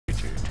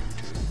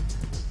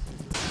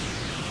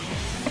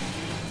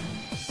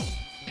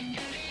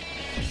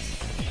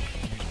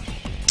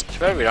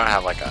bad we don't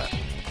have like a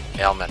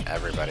ailment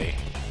everybody.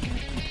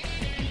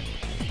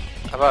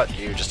 How about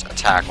you just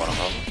attack one of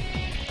them?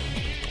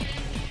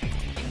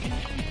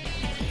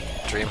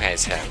 Dream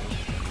Haze him.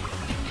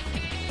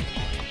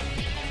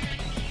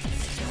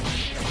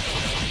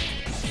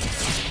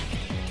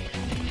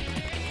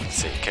 Let's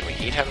see, can we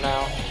eat him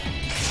now?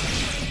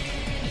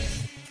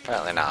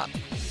 Apparently not.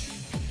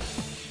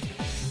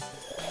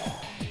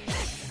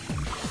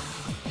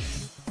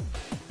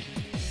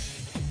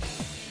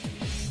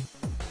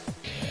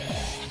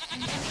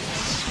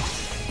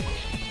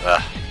 Ugh.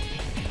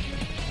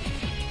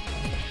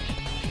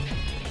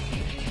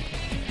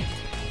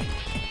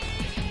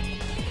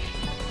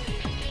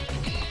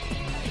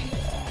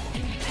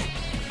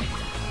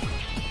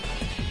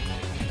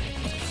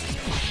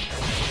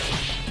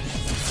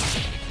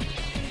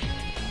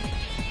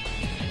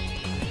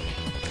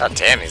 God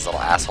damn, these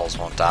little assholes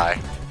won't die.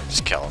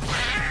 Just kill them.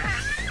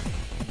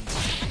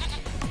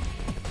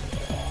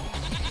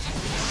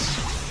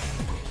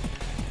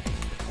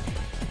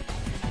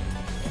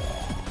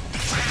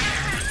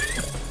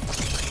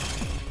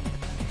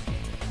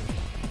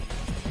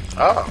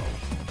 Oh.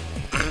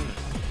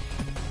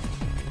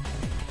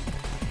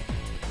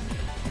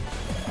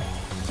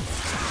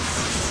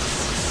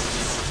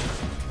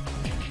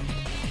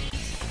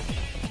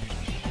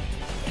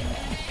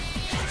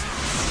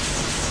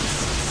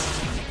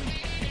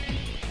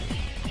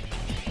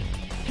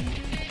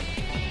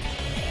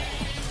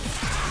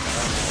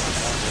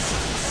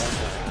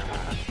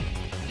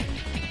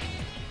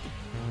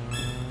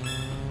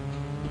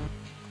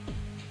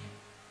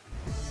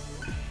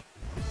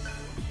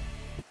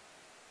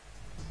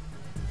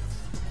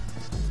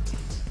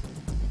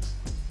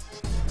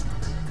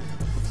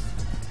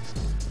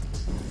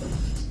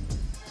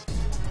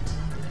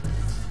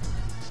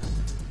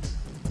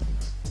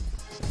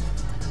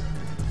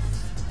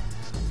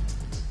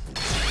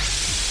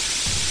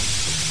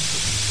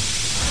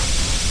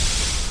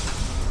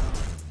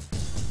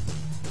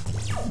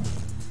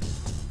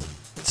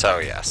 So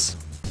yes,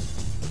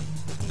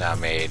 now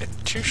made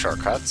 2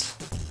 shortcuts.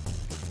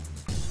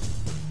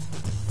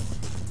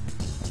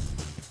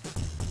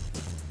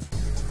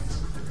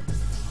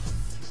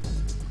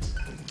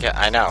 Yeah,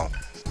 I know.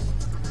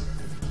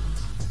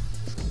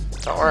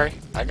 Don't worry,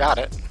 I got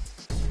it.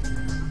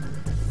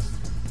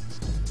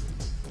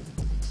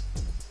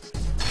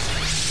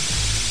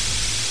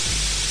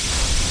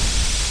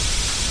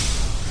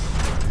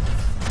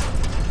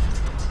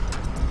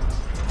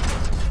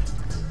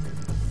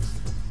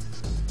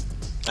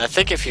 I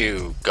think if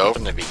you go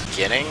from the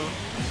beginning,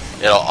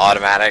 it'll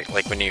automatic,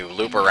 like when you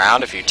loop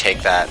around, if you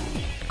take that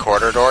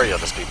corridor door, you'll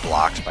just be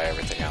blocked by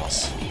everything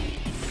else.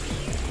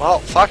 Well,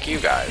 fuck you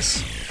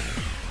guys.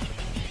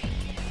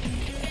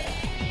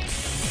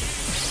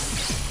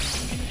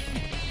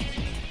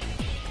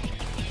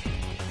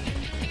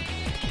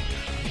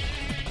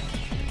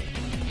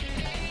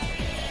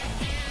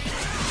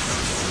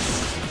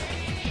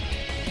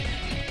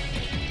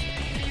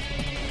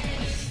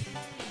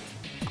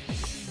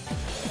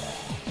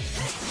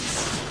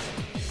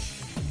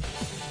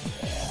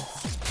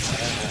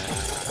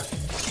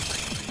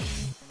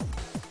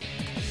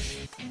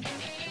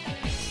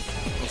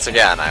 Once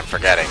again, I'm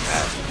forgetting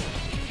that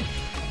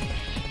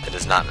it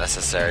is not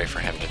necessary for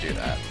him to do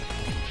that.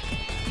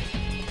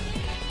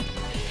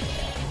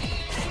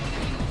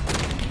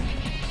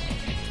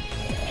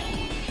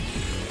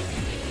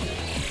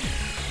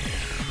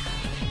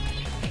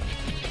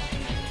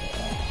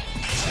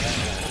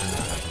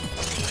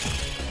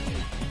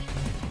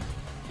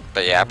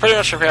 But yeah, pretty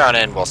much from here on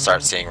in, we'll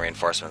start seeing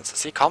reinforcements.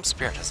 See, Calm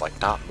Spirit has like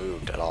not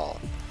moved at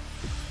all.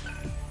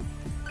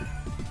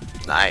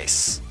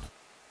 Nice.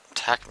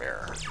 Attack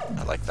mirror.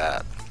 I like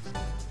that.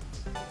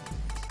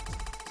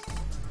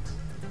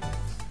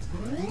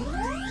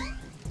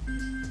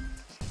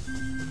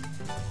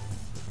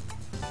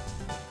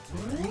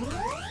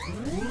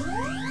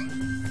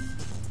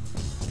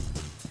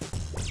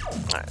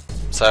 Alright.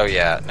 So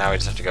yeah, now we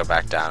just have to go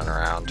back down and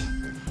around.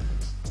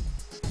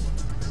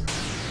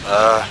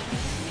 Oh.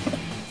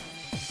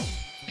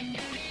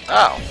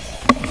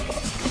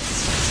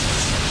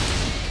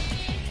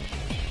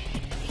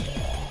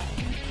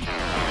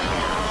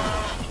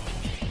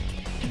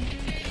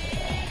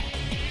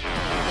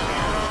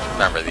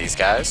 Remember these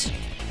guys?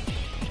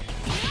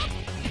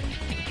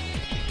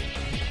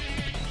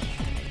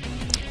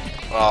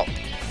 Well,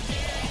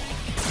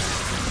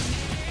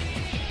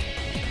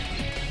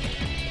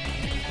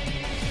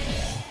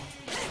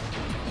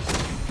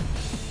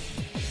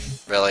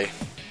 really?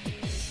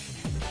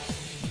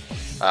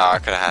 Oh, I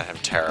could have had him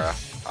Terra.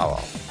 Oh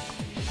well.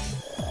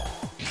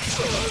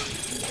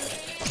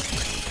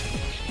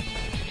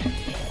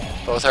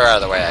 Both are out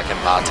of the way, I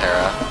can bot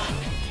Terra.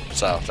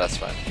 So, that's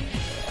fine.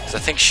 I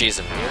think she's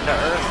immune to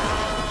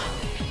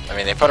Earth. I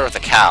mean, they put her with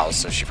the cows,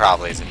 so she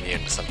probably is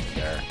immune to something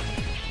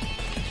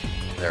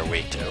they're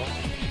weak to.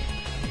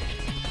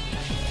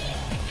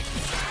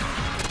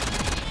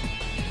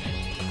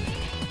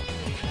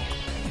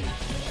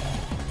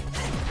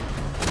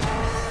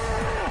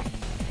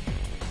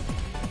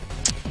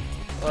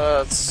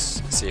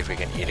 Let's See if we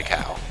can eat a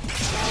cow.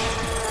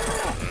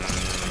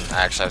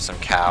 I actually have some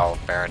cow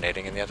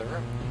marinating in the other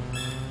room.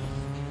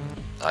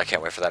 I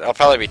can't wait for that. It'll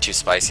probably be too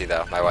spicy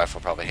though. My wife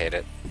will probably hate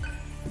it.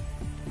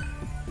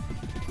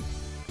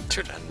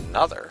 Dude,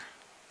 another.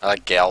 I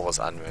like Gale was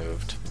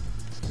unmoved.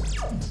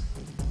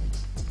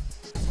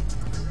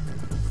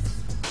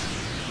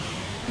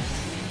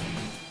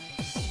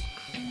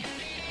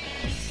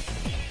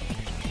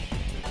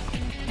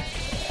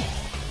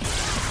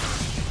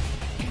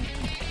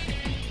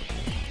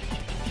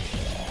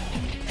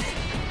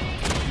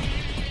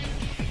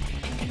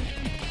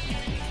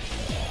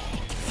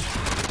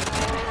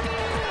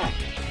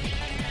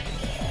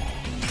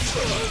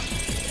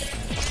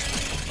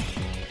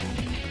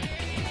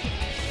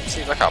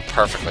 See, look how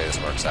perfectly this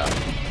works out.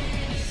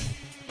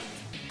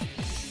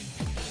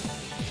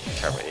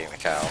 Care about eating the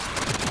cow.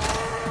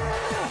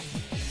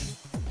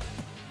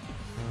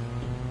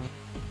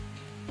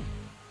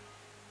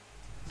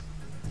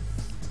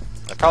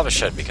 I probably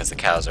should because the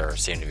cows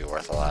seem to be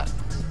worth a lot.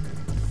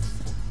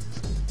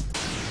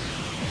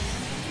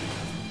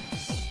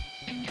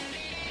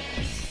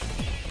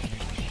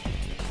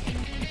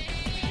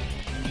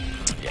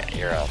 Yeah,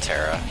 you're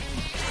Altera.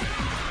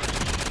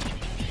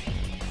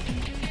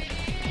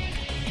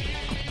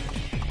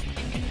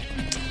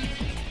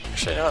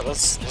 Actually, you know what?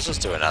 Let's just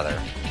do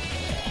another.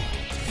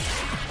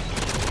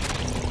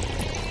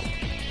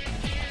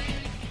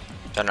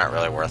 They're not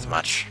really worth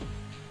much.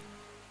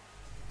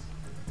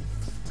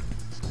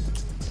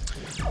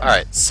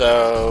 Alright,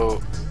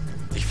 so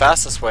the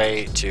fastest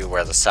way to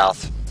where the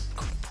south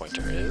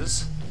pointer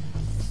is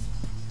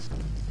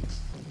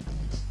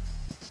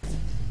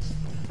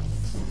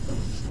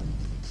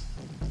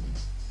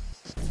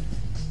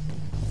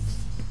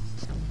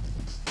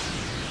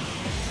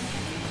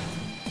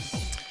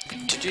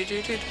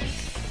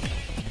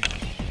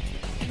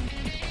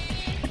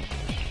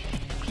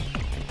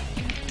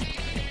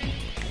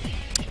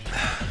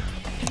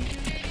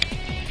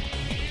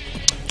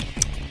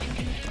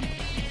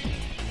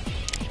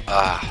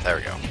there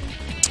we go.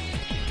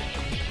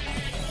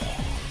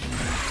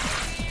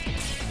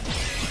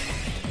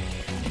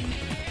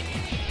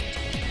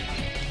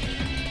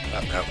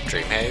 Oh, no,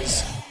 Dream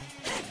Haze.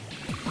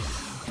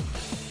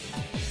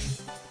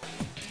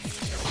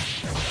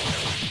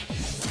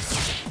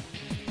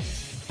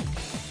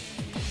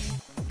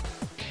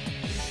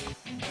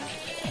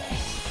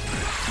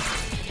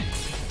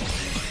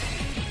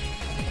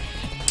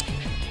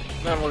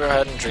 Then we'll go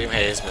ahead and Dream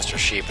Haze Mr.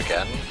 Sheep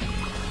again.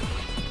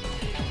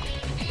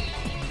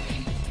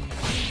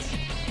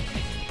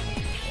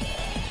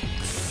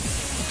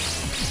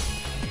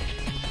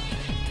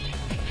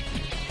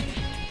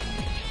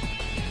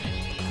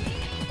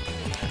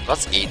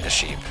 Let's eat the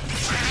sheep.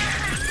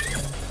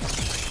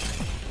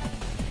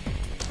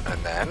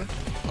 And then,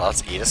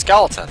 let's eat a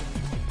skeleton.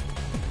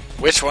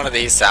 Which one of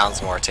these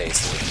sounds more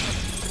tasty?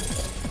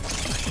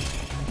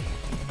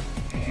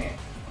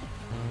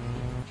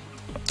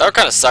 That would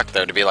kind of suck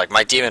though to be like,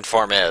 my demon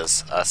form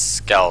is a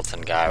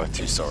skeleton guy with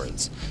 2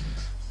 swords.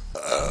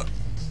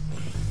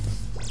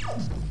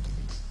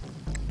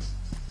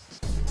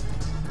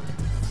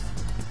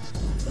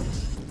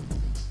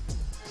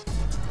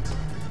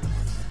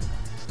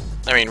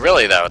 I mean,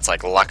 really though, it's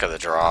like luck of the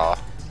draw.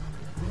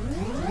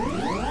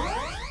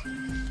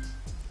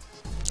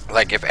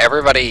 Like, if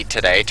everybody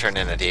today turned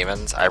into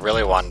demons, I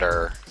really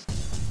wonder,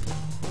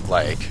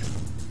 like,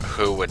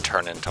 who would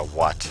turn into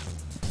what.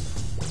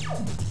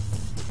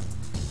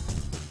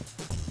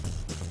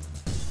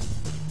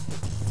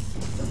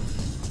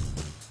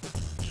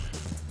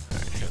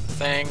 Alright, here's the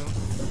thing.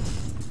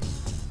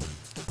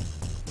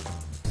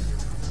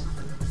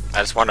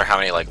 I just wonder how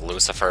many, like,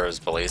 Lucifers,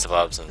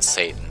 Beelzebubs, and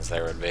Satans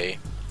there would be.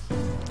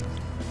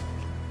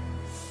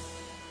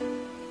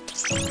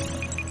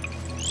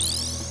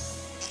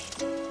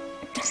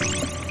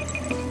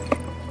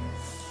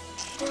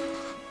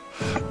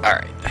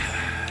 Alright,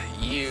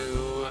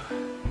 you...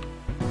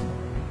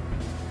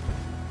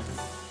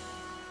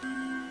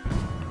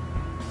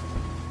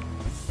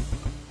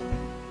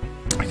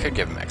 I could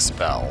give him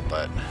Expel,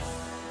 but...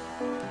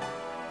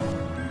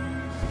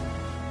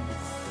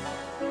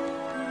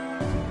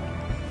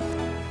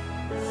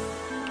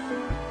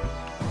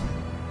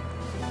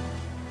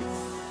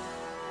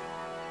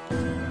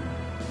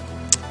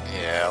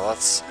 Yeah,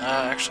 let's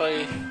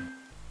actually...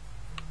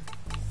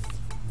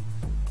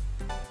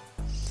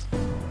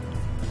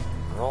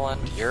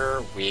 Roland,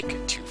 you're weak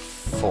to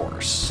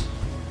force,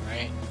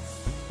 right?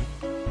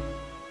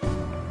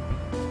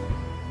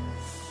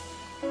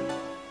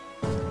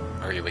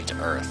 Or are you weak to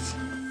earth?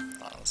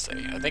 Let's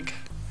see. I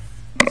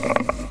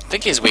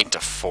think he's weak to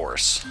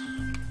force.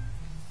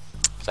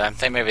 So I'm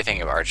maybe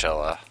thinking of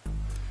Argilla.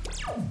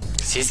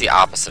 Because he's the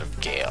opposite of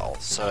Gale,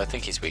 so I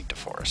think he's weak to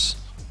force.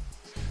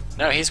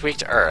 No, he's weak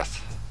to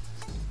earth.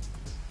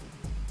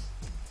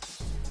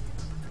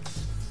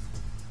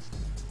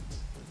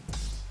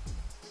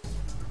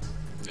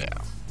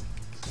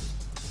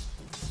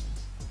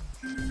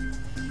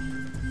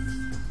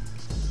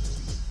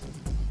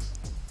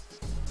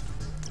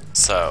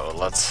 So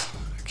let's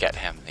get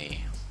him the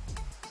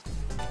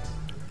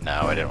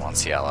No, I didn't want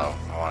Cielo.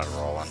 I wanted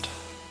Roland.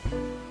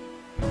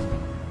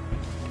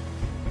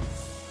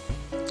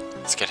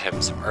 Let's get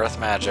him some Earth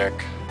Magic.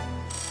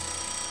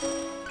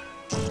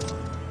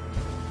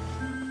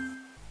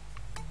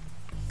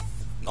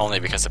 Only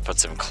because it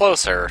puts him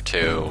closer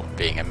to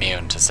being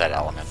immune to said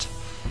element.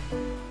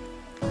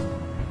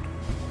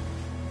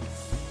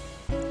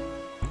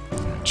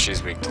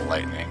 She's weak to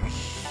lightning.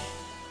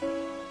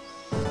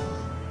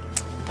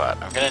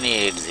 But I'm gonna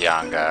need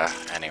Xianga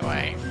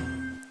anyway.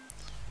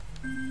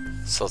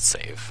 So let's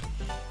save.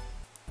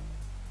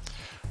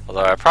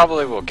 Although I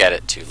probably will get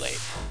it too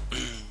late.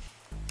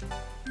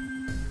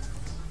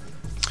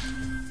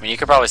 I mean, you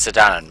could probably sit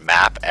down and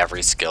map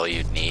every skill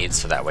you'd need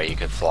so that way you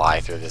could fly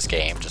through this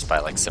game just by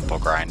like simple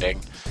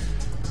grinding.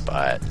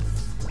 But,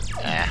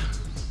 eh.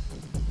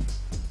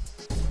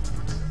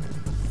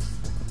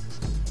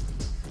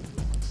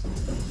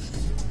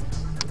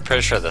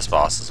 Pretty sure this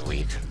boss is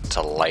weak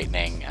to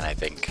lightning and I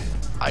think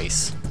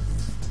ice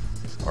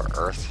or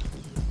earth.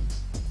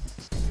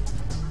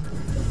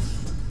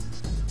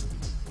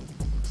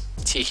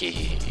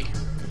 Teehee.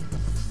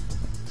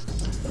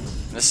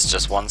 This is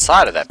just one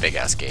side of that big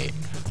ass gate.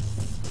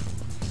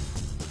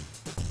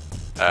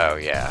 Oh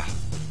yeah,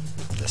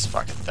 this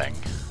fucking thing.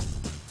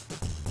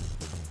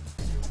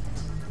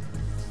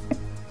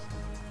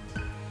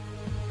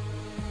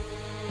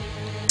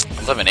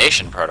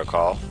 Elimination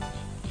protocol.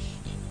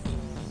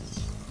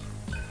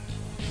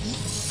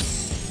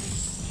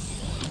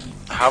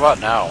 How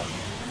about now?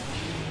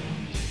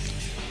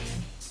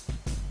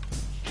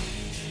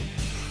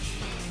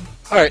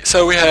 Alright,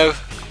 so we have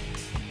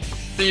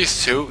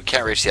these two. We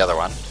can't reach the other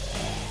one.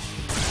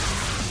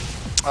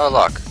 Oh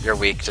look, you're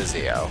weak to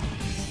Zeo.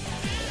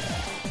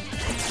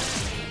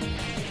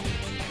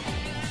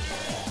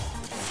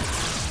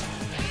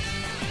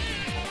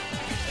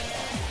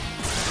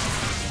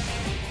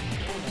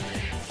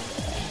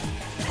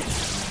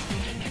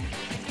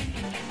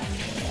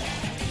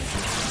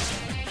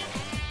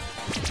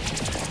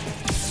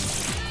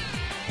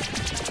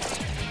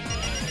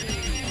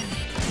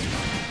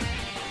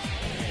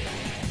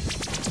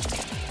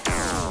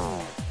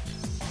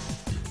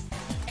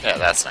 Yeah,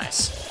 that's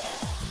nice.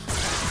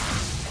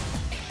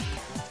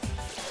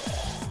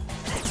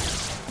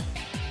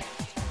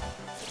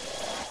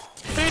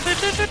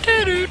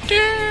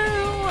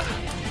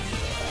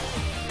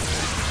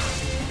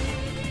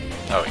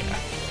 Oh yeah.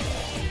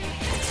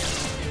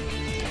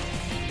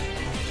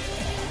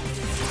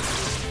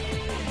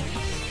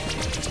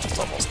 It's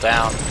almost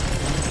down.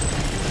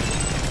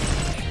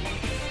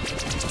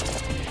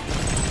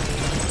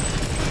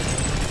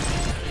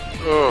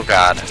 Oh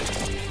god.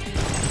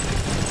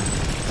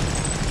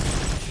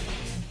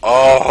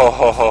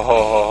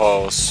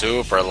 Oh,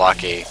 super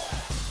lucky.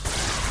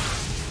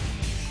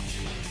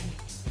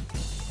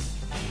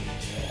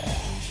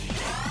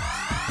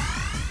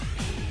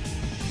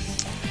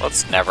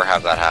 Let's never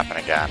have that happen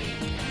again.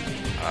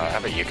 How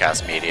about you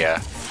cast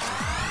Media?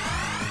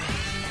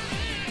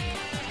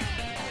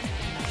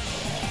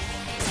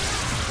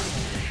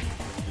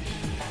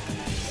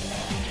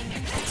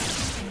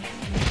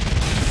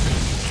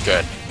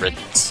 Good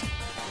riddance.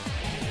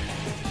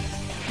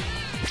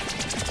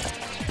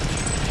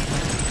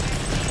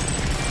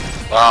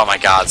 Oh my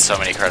god, so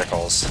many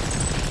criticals.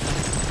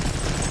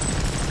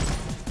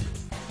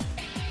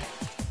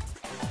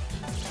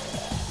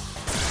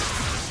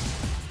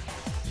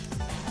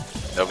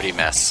 Nobody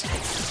miss.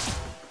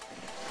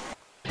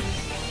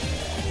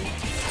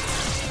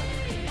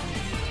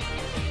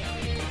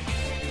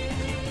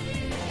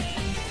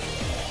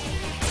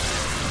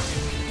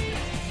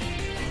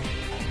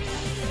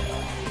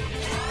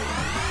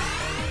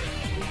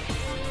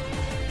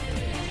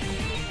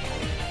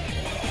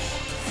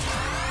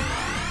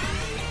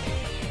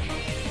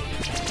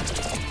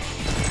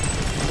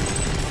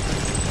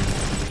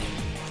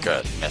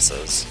 Good,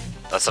 misses.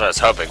 That's what I was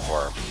hoping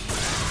for.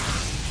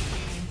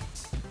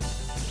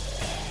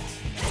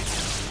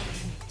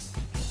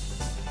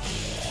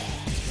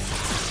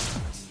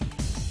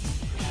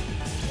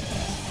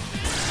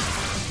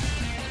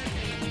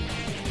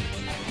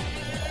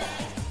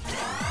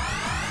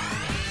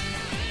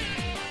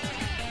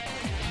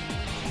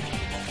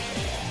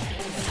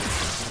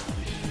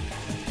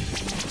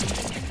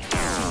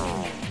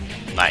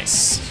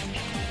 Nice.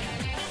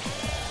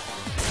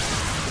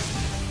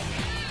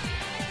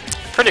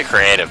 Pretty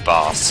creative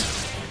boss.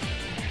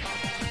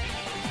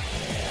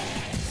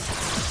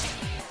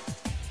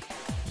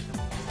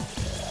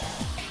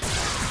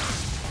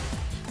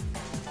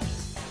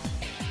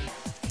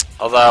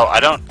 Although I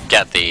don't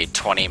get the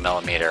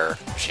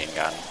 20mm machine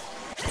gun.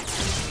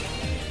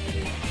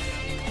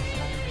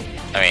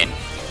 I mean,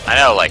 I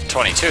know like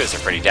 22s are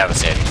pretty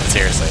devastating, but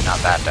seriously, not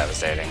that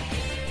devastating.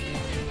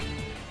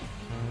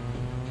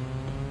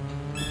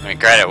 I mean,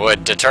 granted, it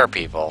would deter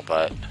people,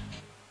 but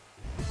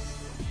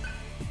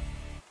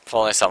if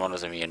only someone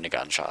was immune to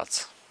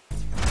gunshots.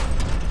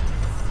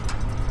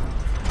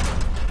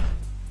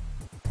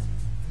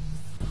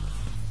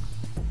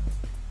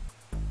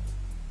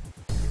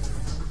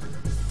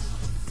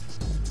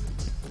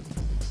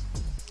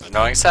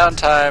 Annoying sound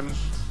time.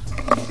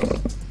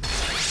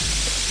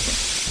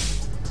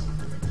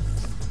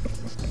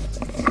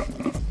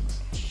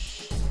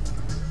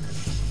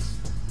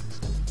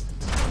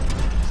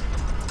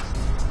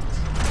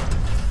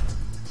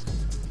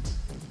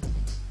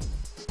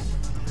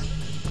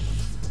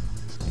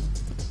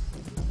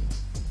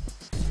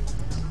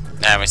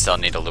 And we still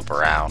need to loop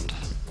around.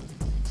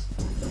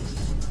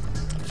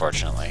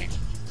 Unfortunately.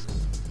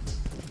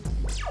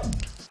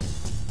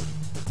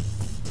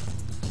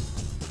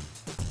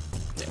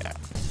 Yeah.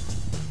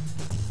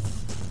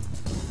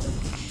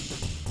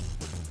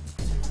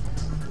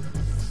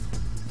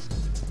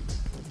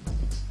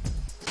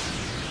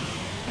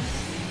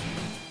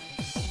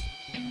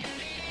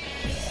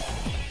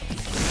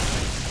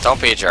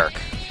 Don't be a jerk.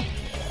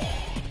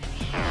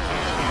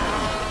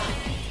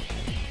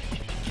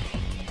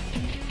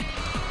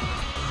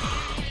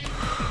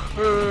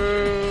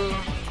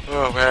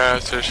 Oh man,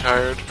 I'm so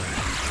tired.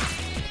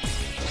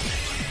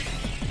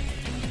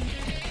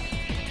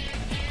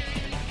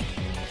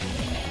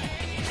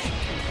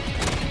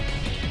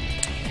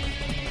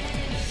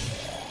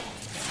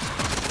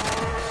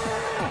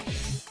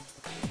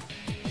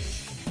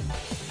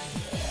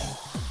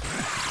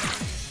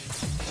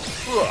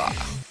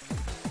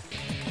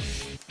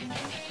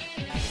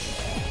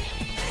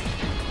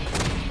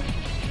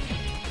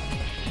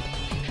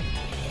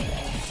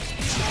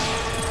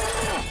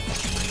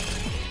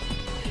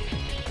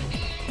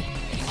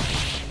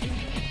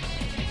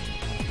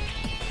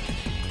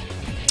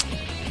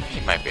 He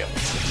might be able to.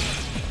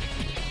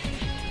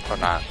 Or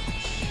not.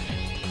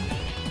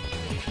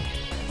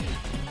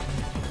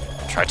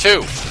 Try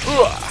two!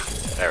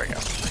 There we go.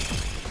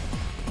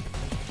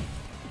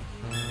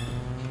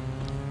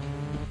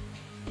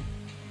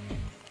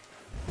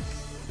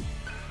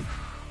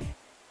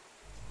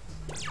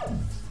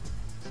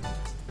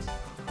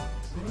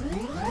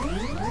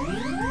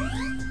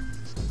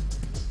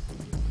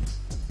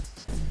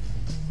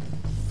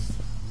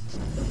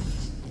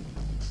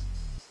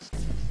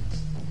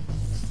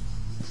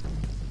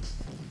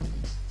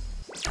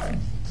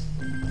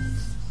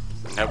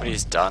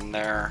 Nobody's done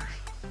there.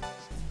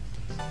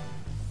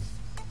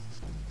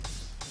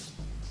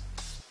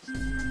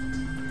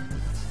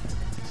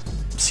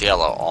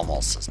 Cielo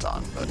almost is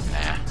done, but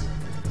nah.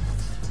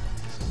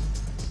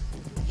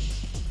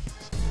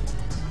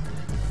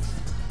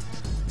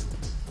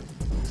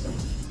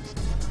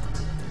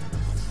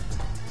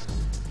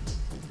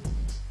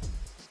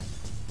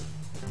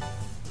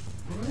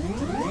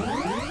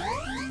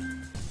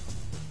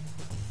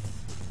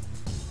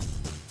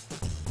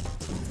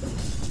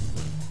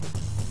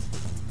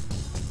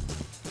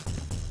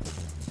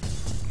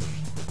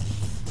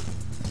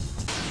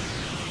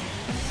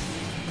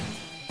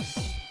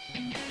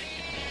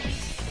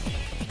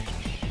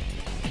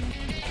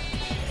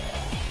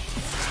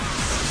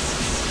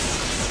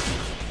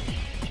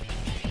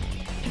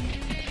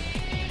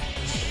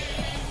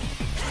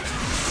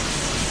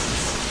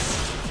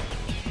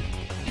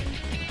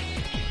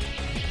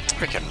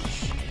 We can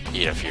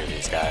eat a few of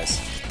these guys.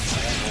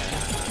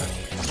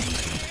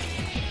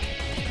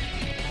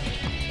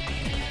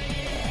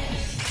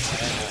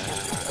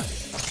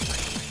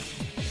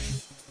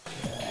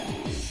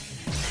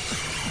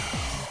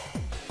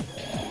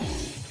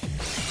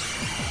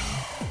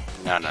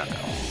 No, no, no.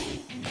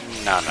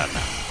 No, no,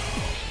 no.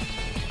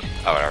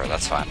 Oh, whatever,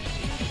 that's fine.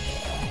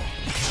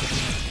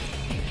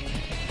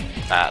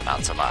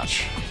 Not so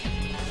much.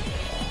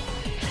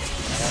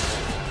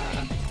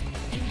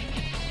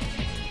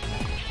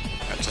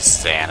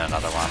 Just stand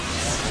another one.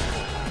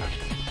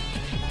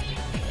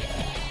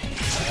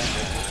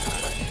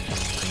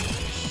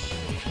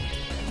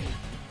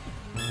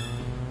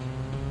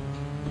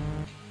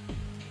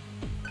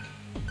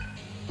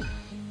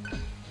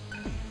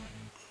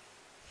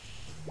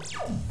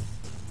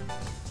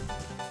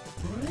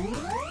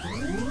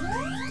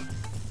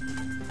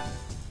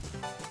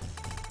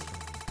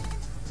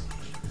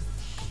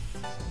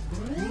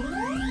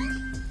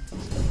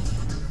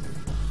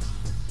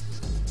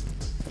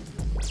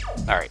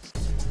 Alright.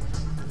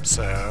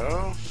 So...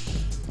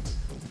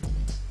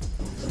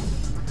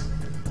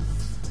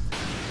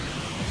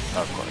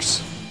 of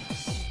course.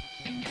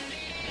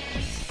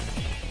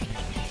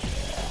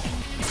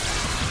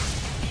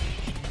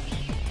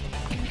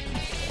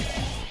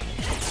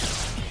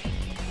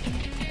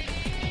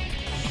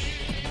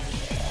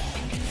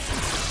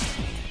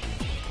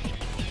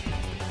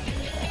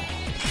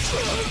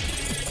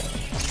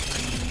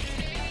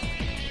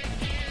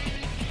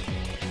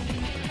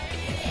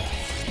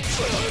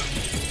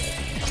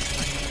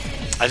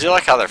 I do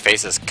like how their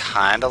faces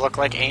kind of look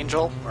like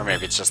Angel, or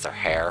maybe it's just their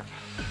hair.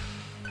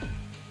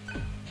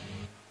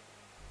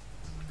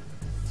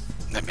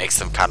 That makes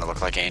them kind of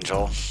look like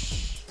Angel.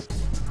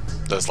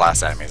 Those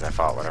last enemies I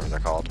fought, whatever they're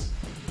called.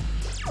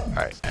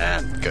 Alright,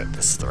 and good.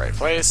 This is the right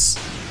place.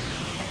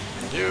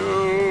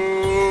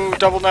 You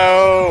double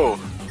no!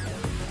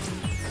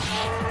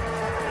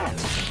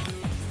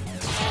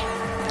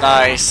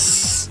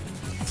 Nice!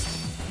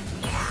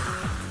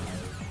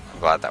 I'm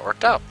glad that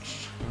worked out.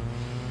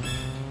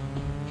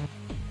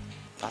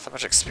 Not that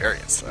much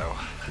experience, though.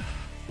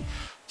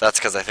 That's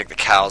because I think the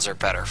cows are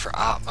better for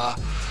Atma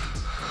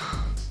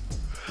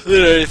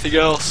than anything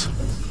else.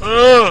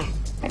 Ugh.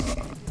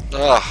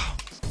 Ugh.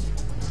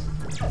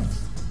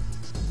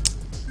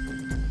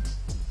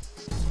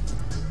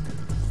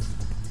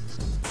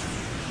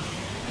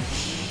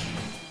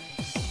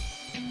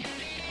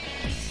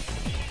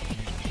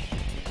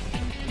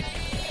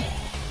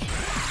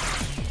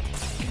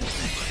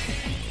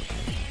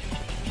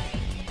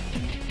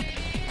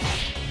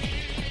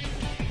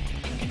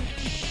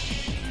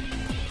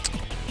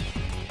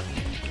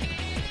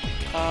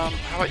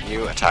 How about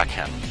you attack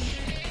him?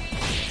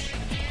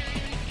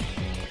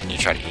 And you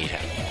try to eat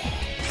him.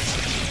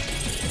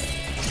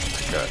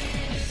 Good.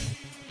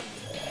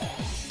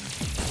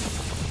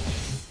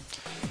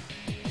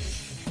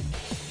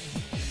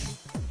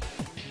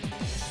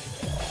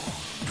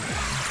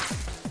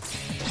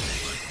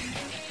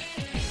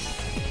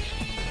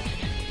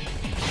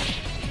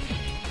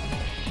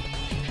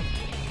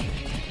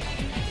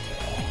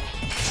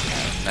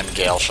 And then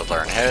Gale should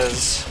learn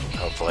his,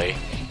 hopefully.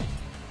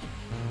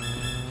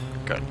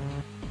 Good.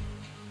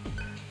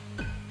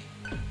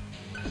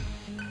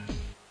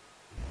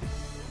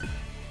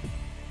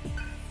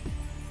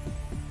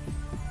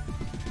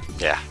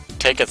 Yeah,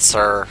 take it,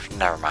 sir.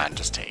 Never mind,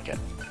 just take it.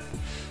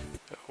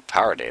 Ooh,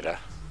 power data.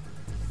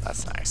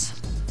 That's nice.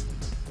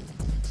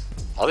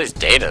 All these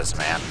datas,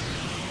 man.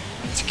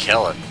 It's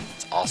killing.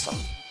 It's awesome.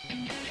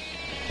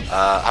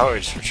 How about we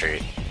just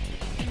retreat?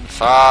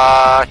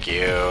 Fuck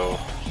you.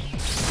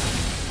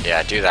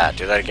 Yeah, do that.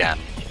 Do that again.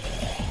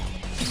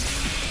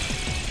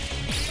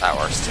 That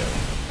works too.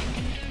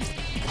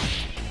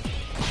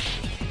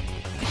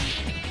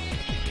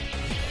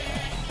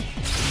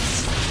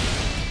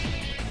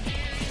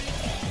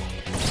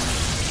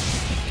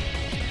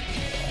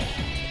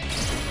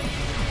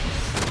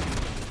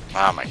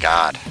 Oh my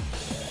god.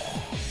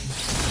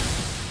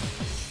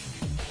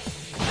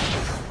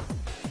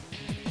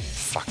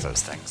 Fuck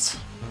those things.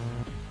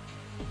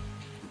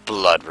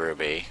 Blood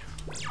ruby.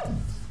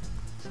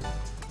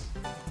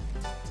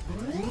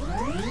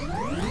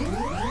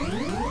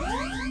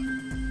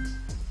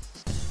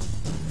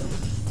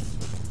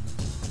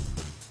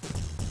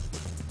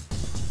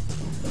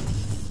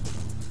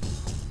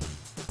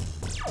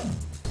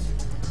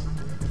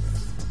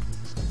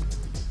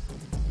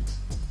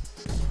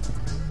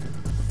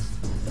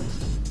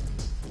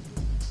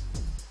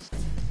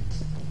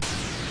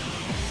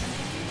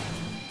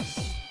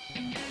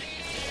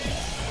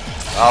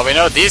 Oh, we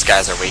know what these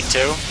guys are weak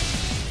to.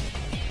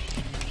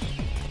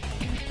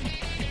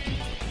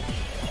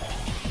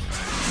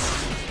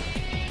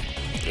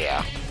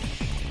 Yeah.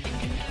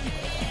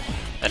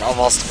 In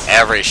almost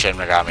every Shin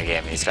Megami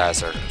game, these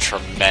guys are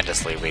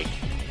tremendously weak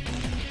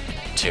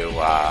to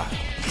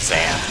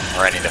Zan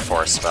or any of the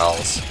force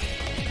spells.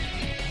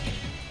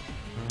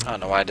 I don't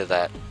know why I did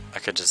that. I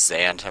could just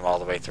Zan him all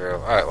the way through.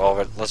 Alright, well,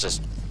 let's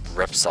just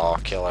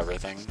Ripsaw kill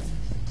everything.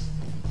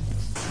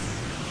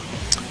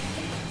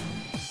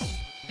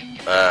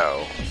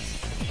 Oh.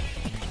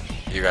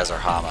 You guys are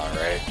Hama,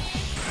 right?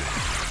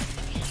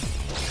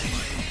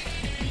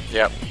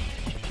 Yep.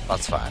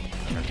 That's fine.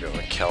 I'm gonna be able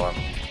to kill him.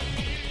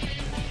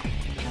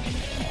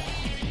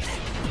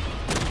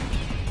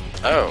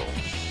 Oh.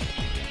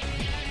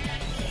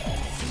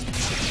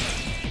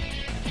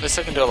 At least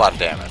I can do a lot of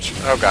damage.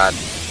 Oh god.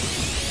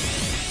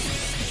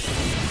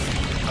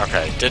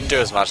 Okay, didn't do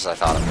as much as I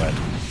thought it would.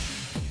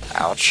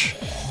 Ouch.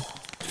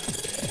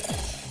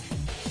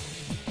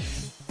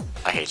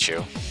 I hate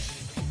you.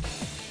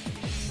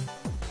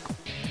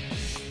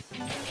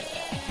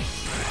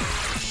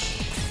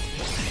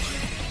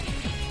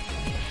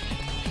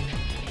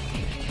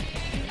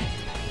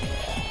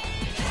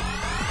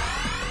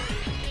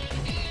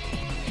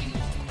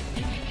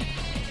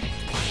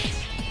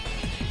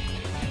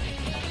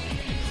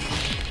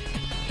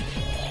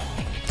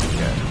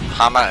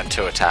 Hama and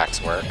 2 attacks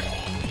work.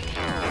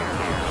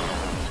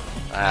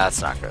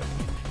 That's not good.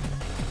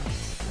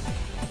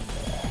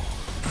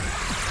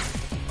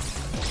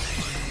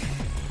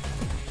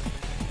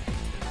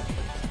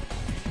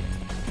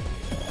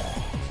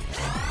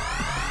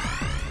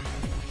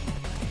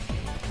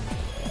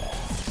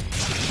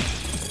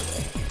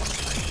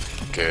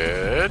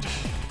 Good.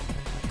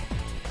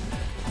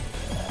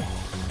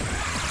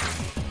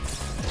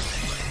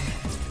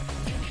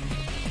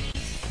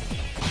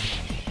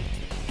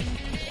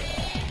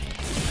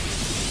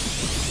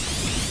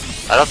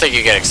 I don't think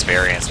you get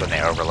experience when they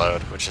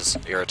overload, which is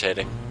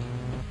irritating.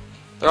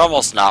 They're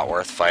almost not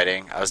worth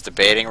fighting. I was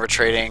debating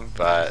retreating,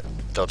 but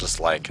they'll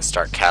just like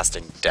start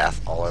casting death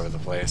all over the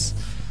place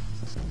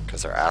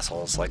because they're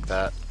assholes like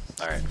that.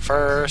 Alright,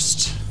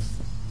 first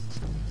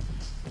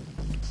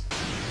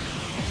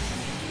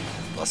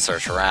let's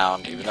search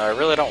around, even though I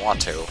really don't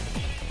want to.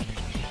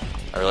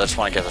 I really just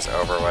want to get this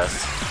over with.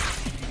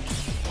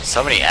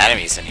 So many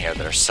enemies in here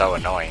that are so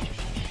annoying.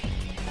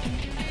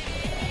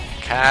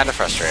 Kinda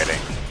frustrating.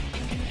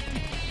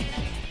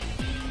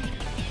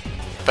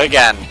 But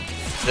again,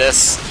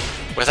 this,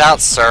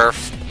 without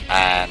Surf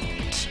and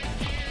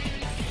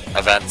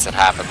events that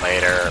happen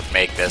later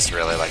make this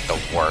really like the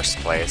worst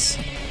place.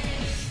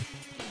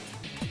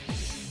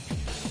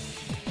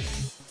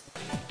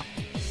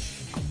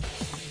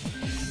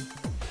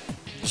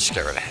 Just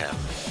get rid of him.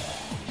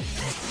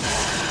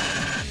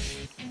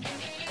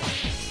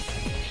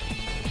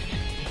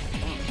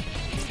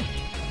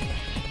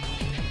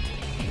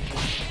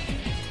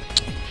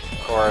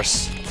 Of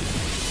course.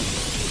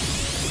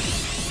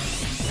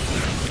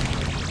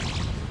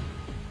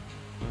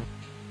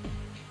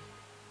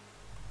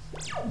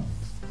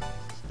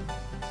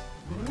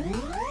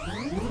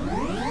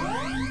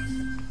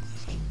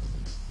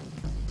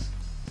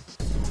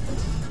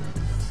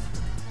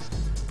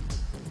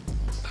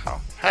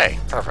 Oh, hey,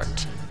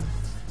 perfect.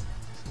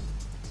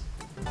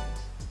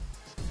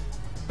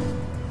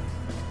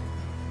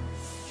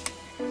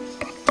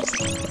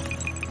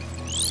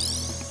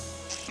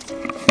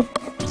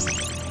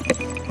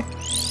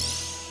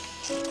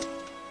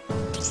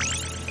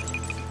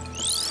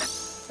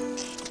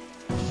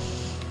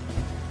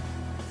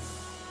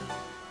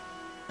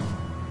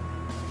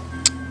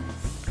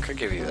 Could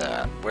give you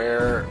that.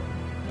 Where?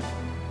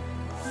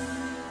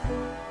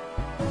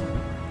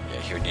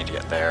 Yeah, he would need to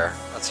get there.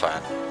 That's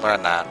fine.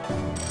 Learn that.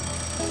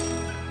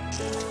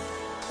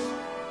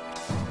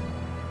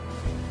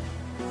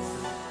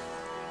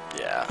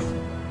 Yeah.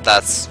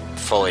 That's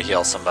fully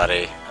heal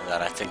somebody. And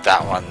then I think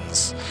that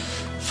one's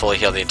fully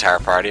heal the entire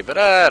party, but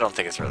I don't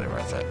think it's really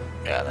worth it.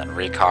 Yeah, then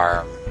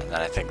Recarm. And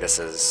then I think this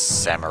is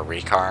Samar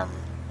Recarm.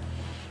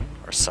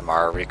 Or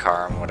Samara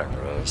Recarm,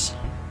 whatever it is.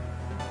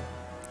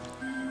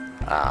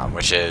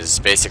 Which is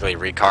basically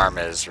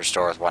Recarm is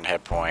restore with 1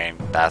 hit point.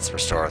 That's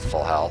restore with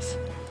full health.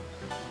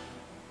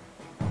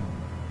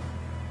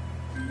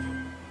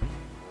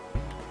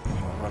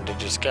 What one did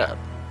you just get?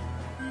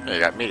 Oh, you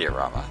got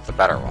Meteorama, the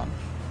better one.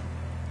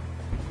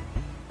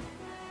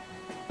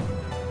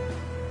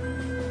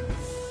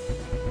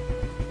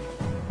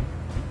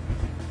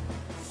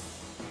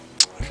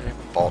 Okay,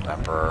 Bolt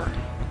Emperor.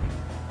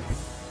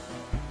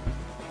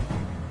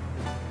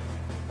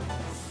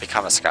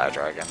 Become a Sky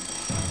Dragon.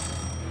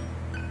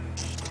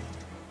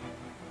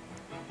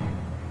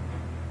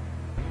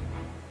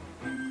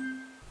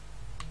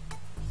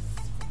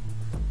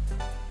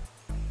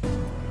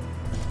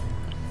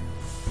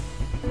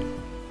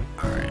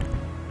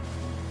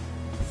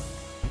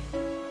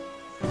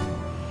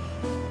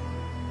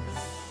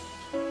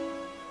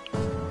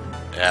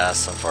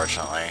 Yes,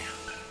 unfortunately.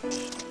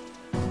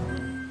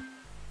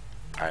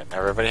 Alright,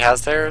 everybody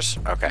has theirs?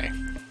 Okay.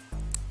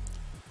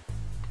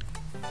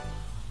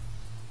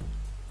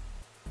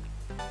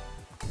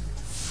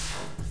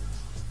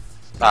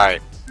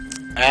 Alright,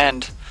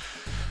 and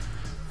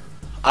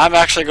I'm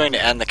actually going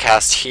to end the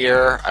cast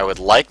here. I would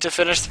like to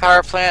finish the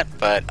power plant,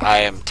 but I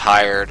am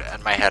tired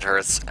and my head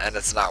hurts and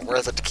it's not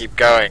worth it to keep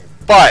going.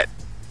 But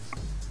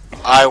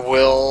I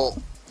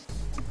will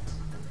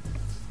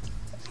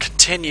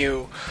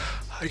continue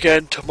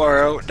again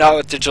tomorrow, not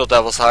with Digital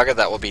Devil Saga,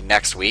 that will be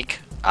next week,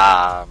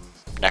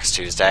 next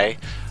Tuesday.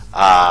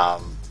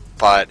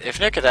 But if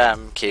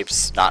Nicodem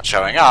keeps not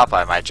showing up,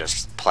 I might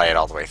just play it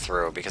all the way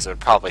through, because it would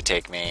probably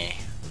take me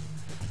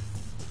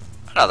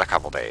another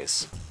couple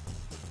days.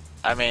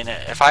 I mean,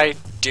 if I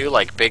do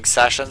like big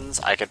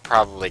sessions, I could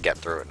probably get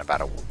through it in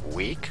about a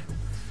week.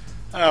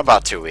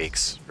 About 2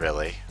 weeks,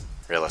 really,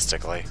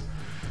 realistically.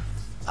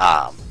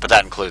 But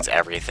that includes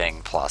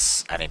everything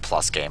plus any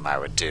plus game I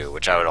would do,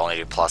 which I would only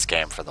do plus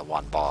game for the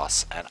one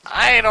boss. And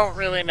I don't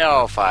really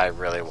know if I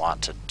really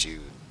want to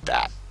do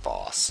that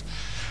boss.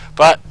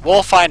 But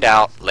we'll find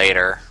out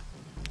later.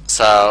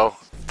 So,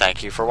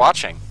 thank you for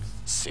watching.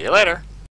 See you later.